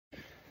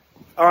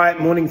All right,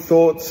 morning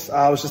thoughts.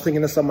 I was just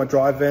thinking this on my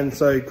drive in.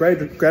 So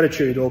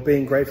gratitude or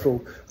being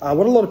grateful.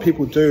 What a lot of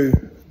people do,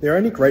 they're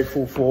only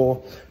grateful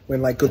for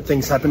when like good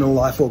things happen in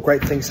life or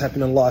great things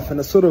happen in life, and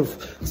it sort of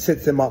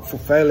sets them up for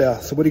failure.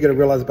 So what you got to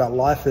realize about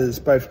life is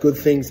both good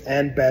things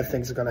and bad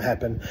things are going to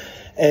happen,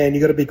 and you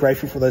got to be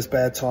grateful for those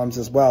bad times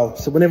as well.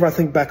 So whenever I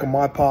think back on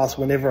my past,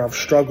 whenever I've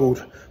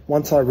struggled,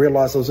 once I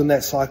realized I was in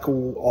that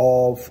cycle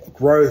of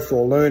growth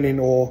or learning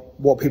or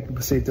what people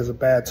perceived as a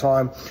bad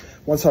time,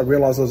 once I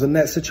realized I was in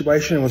that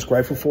situation and was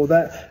grateful for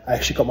that, I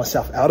actually got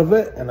myself out of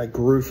it and I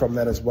grew from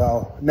that as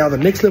well. Now the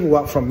next level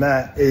up from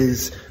that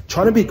is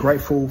trying to be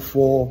grateful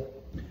for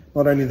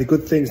not only the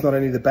good things, not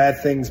only the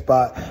bad things,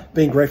 but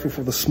being grateful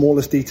for the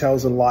smallest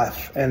details in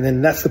life. And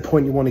then that's the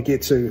point you want to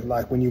get to.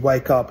 Like when you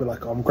wake up, you're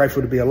like, I'm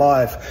grateful to be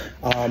alive.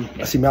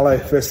 I see Mello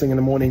first thing in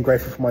the morning,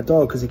 grateful for my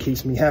dog because he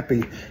keeps me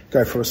happy.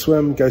 Go for a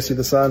swim, go see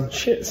the sun,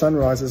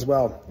 sunrise as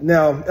well.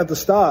 Now at the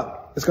start,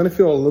 it's going to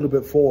feel a little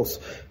bit forced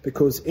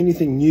because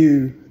anything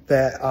new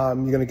that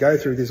you're going to go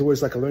through, there's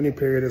always like a learning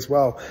period as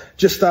well.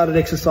 Just started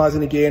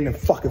exercising again and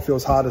fuck, it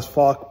feels hard as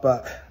fuck,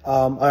 but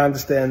I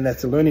understand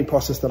that's a learning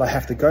process that I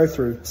have to go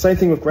through. Same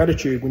thing with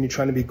gratitude. When you're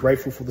trying to be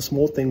grateful for the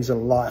small things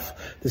in life,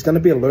 there's going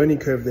to be a learning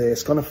curve there.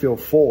 It's going to feel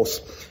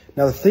forced.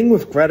 Now the thing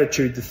with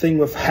gratitude, the thing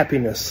with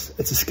happiness,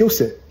 it's a skill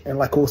set, and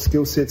like all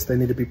skill sets, they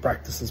need to be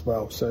practiced as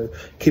well. So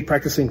keep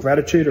practicing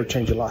gratitude or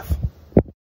change your life.